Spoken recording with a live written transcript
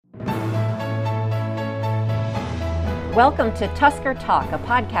Welcome to Tusker Talk, a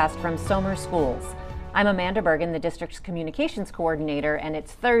podcast from Somer Schools. I'm Amanda Bergen, the district's communications coordinator, and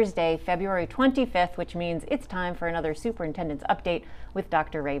it's Thursday, February 25th, which means it's time for another superintendent's update with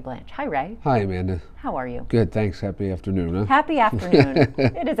Dr. Ray Blanch. Hi, Ray. Hi, Amanda. How are you? Good, thanks. Happy afternoon. Huh? Happy afternoon.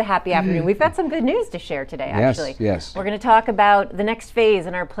 It is a happy afternoon. We've got some good news to share today, actually. Yes. We're going to talk about the next phase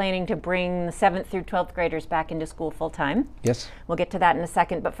in our planning to bring the 7th through 12th graders back into school full time. Yes. We'll get to that in a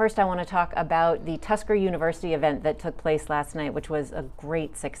second, but first I want to talk about the Tusker University event that took place last night, which was a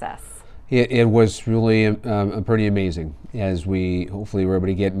great success. It was really pretty amazing, as we hopefully were able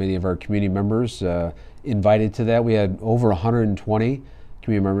to get many of our community members invited to that. We had over 120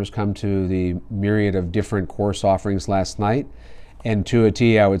 community members come to the myriad of different course offerings last night. And to a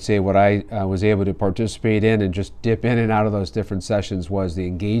T, I would say what I was able to participate in and just dip in and out of those different sessions was the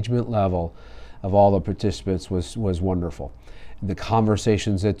engagement level of all the participants was wonderful. The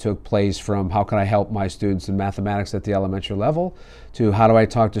conversations that took place, from how can I help my students in mathematics at the elementary level to how do I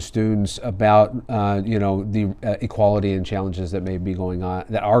talk to students about the equality and challenges that may be going on,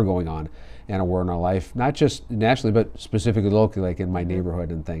 that are going on in our life, not just nationally but specifically locally, like in my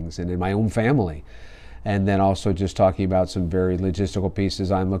neighborhood and things and in my own family. And then also just talking about some very logistical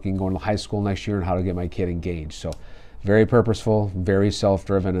pieces. I'm looking going to high school next year and how to get my kid engaged. So very purposeful, very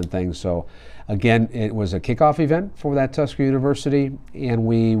self-driven and things. So again, it was a kickoff event for that Tusker University, and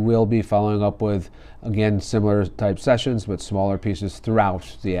we will be following up with, again, similar type sessions, but smaller pieces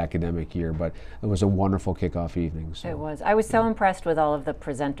throughout the academic year. But it was a wonderful kickoff evening. So. It was. I was so impressed with all of the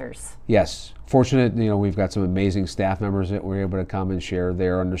presenters. Yes. Fortunate, we've got some amazing staff members that were able to come and share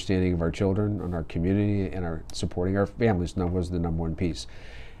their understanding of our children and our community and our supporting our families. That was the number one piece.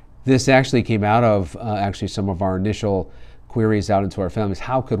 This actually came out of some of our initial queries out into our families.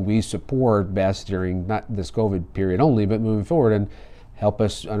 How could we support best during not this COVID period only, but moving forward, and help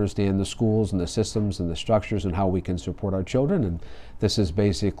us understand the schools and the systems and the structures and how we can support our children. And this is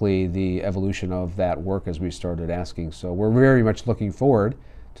basically the evolution of that work as we started asking. So we're very much looking forward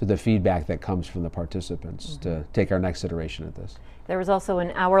to the feedback that comes from the participants to take our next iteration at this. There was also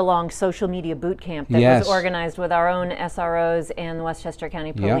an hour-long social media boot camp that was organized with our own SROs and the Westchester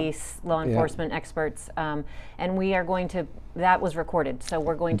County Police law enforcement experts. And we are going to, that was recorded, so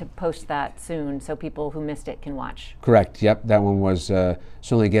we're going to post that soon so people who missed it can watch. Correct, yep, that one was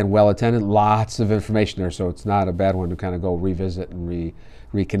certainly, again, well attended, lots of information there, so it's not a bad one to kind of go revisit and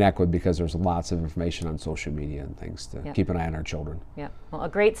reconnect with, because there's lots of information on social media and things to keep an eye on our children. Yeah, well, a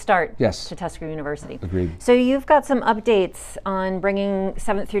great start to Tusker University. Agreed. So you've got some updates on bringing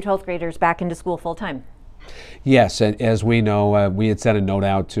 7th through 12th graders back into school full time. Yes, and as we know, we had sent a note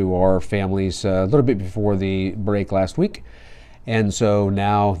out to our families a little bit before the break last week. And so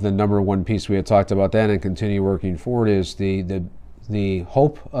now the number one piece we had talked about then and continue working forward is the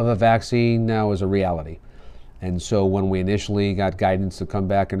hope of a vaccine now is a reality. And so when we initially got guidance to come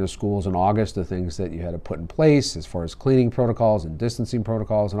back into schools in August, the things that you had to put in place as far as cleaning protocols and distancing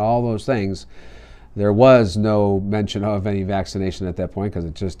protocols and all those things, there was no mention of any vaccination at that point because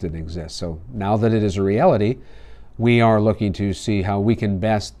it just didn't exist. So now that it is a reality, we are looking to see how we can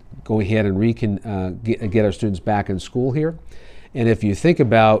best go ahead and get our students back in school here. And if you think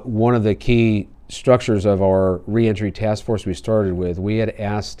about one of the key structures of our reentry task force we started with, we had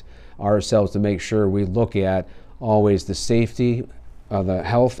asked ourselves to make sure we look at always the safety, the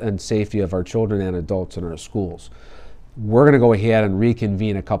health and safety of our children and adults in our schools. We're going to go ahead and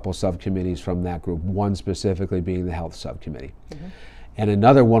reconvene a couple subcommittees from that group, one specifically being the health subcommittee. And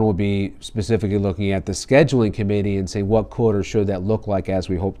another one will be specifically looking at the scheduling committee and saying what could or should that look like as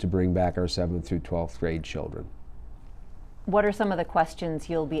we hope to bring back our 7th through 12th grade children. What are some of the questions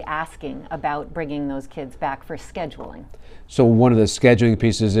you'll be asking about bringing those kids back for scheduling? So one of the scheduling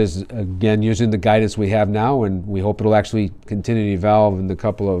pieces is, again, using the guidance we have now, and we hope it'll actually continue to evolve in the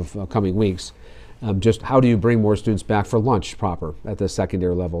couple of coming weeks. Just how do you bring more students back for lunch proper at the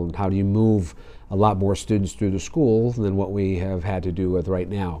secondary level, and how do you move a lot more students through the school than what we have had to do with right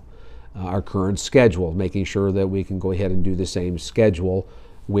now? Our current schedule, making sure that we can go ahead and do the same schedule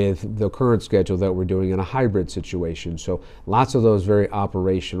with the current schedule that we're doing in a hybrid situation. So lots of those very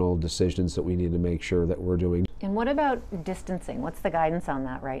operational decisions that we need to make sure that we're doing. And what about distancing? What's the guidance on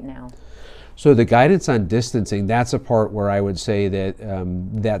that right now? So the guidance on distancing, that's a part where I would say that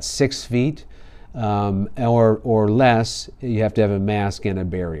that 6 feet or less, you have to have a mask and a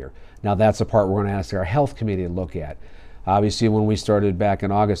barrier. Now that's a part we're going to ask our health committee to look at. Obviously, when we started back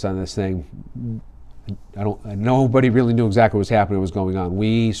in August on this thing, nobody really knew exactly what was happening, what was going on.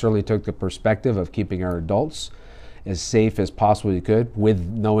 We certainly took the perspective of keeping our adults as safe as possibly could, with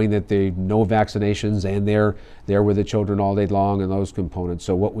knowing that they know vaccinations and they're there with the children all day long and those components.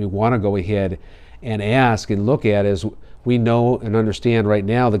 So what we want to go ahead and ask and look at is, we know and understand right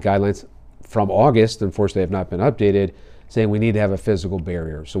now the guidelines from August, unfortunately, have not been updated, saying we need to have a physical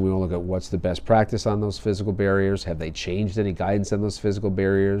barrier. So we want to look at what's the best practice on those physical barriers. Have they changed any guidance on those physical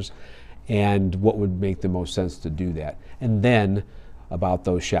barriers? And what would make the most sense to do that? And then about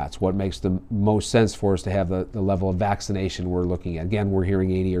those shots, what makes the most sense for us to have the level of vaccination we're looking at. Again, we're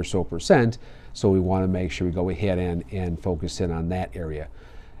hearing 80 or so%, so we want to make sure we go ahead and focus in on that area.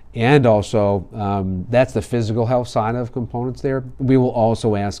 And also, that's the physical health side of components there. We will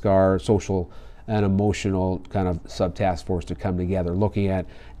also ask our social and emotional kind of sub-task force to come together, looking at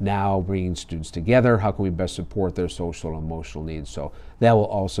now bringing students together, how can we best support their social and emotional needs. So that will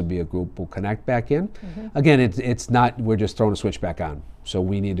also be a group we'll connect back in. Again, it's not, we're just throwing a switch back on. So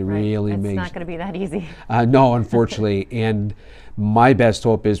we need to really make... It's not going to be that easy. No, unfortunately. And my best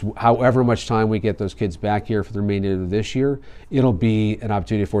hope is, however much time we get those kids back here for the remainder of this year, it'll be an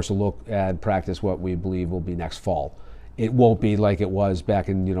opportunity for us to look at practice what we believe will be next fall. It won't be like it was back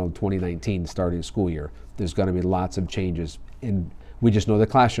in 2019, starting school year. There's going to be lots of changes, and we just know the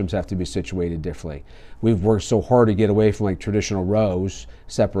classrooms have to be situated differently. We've worked so hard to get away from like traditional rows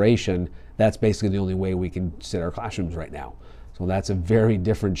separation. That's basically the only way we can sit our classrooms right now. So that's a very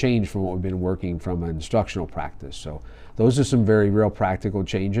different change from what we've been working from an instructional practice. So those are some very real practical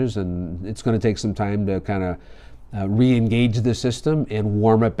changes, and it's going to take some time to kind of re-engage the system and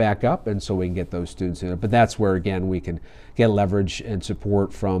warm it back up, and so we can get those students in it. But that's where, again, we can get leverage and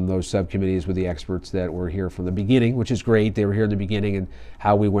support from those subcommittees with the experts that were here from the beginning, which is great. They were here in the beginning and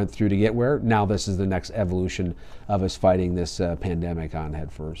how we went through to get where. Now this is the next evolution of us fighting this pandemic on head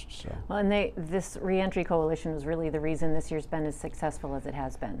first. So. Well, and this Reentry Coalition was really the reason this year's been as successful as it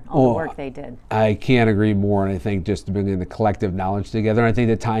has been, all the work they did. I can't agree more, and I think just to bring in the collective knowledge together, and I think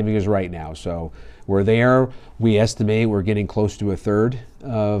the timing is right now. So we're there. We estimate we're getting close to a third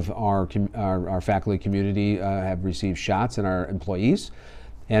of our faculty community have received shots, and our employees.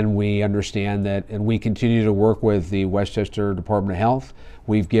 And we understand that, and we continue to work with the Westchester Department of Health.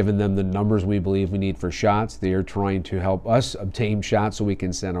 We've given them the numbers we believe we need for shots. They are trying to help us obtain shots so we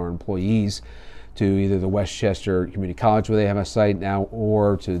can send our employees to either the Westchester Community College, where they have a site now,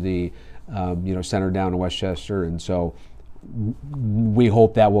 or to the center down in Westchester. And so we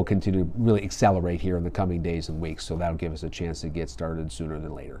hope that will continue to really accelerate here in the coming days and weeks. So that'll give us a chance to get started sooner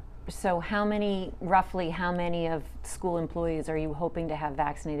than later. So roughly how many of school employees are you hoping to have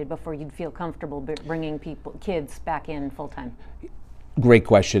vaccinated before you'd feel comfortable bringing kids back in full time? Great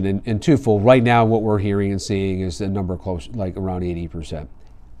question, and twofold. Right now what we're hearing and seeing is a number close, like around 80%.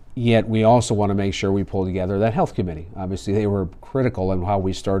 Yet we also want to make sure we pull together that health committee. Obviously they were critical in how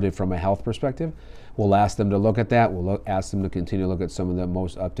we started from a health perspective. We'll ask them to look at that. We'll ask them to continue to look at some of the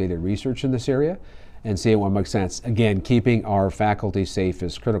most updated research in this area and see what makes sense. Again, keeping our faculty safe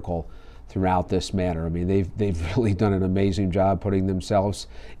is critical throughout this matter. I mean, they've really done an amazing job putting themselves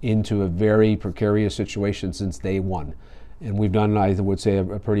into a very precarious situation since day one. And we've done, I would say, a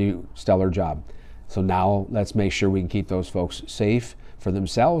pretty stellar job. So now let's make sure we can keep those folks safe for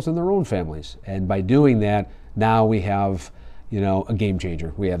themselves and their own families. And by doing that, now we have, a game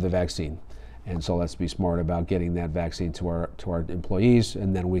changer. We have the vaccine. And so let's be smart about getting that vaccine to our employees,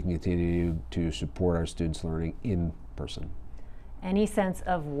 and then we can continue to support our students learning in person. Any sense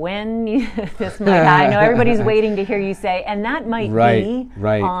of when this might? I know everybody's waiting to hear you say, and that might be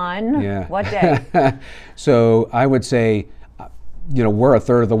on what day? So I would say, we're a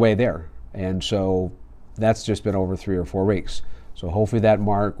third of the way there, and so that's just been over 3 or 4 weeks. So hopefully that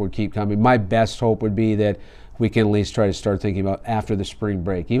mark would keep coming. My best hope would be that we can at least try to start thinking about after the spring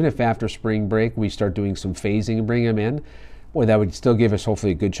break. Even if after spring break we start doing some phasing and bring them in, boy, that would still give us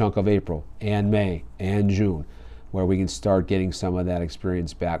hopefully a good chunk of April and May and June, where we can start getting some of that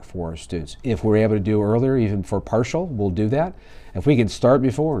experience back for our students. If we're able to do earlier, even for partial, we'll do that. If we can start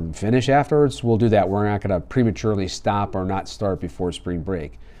before and finish afterwards, we'll do that. We're not going to prematurely stop or not start before spring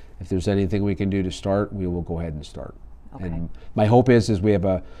break. If there's anything we can do to start, we will go ahead and start. Okay. And my hope is we have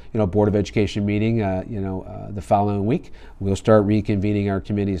a Board of Education meeting the following week. We'll start reconvening our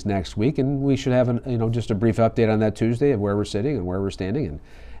committees next week, and we should have just a brief update on that Tuesday of where we're sitting and where we're standing,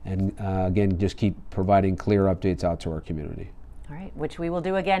 and again just keep providing clear updates out to our community. All right, which we will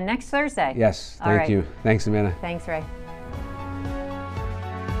do again next Thursday. Yes, thank you. Thanks, Amanda. Thanks, Ray.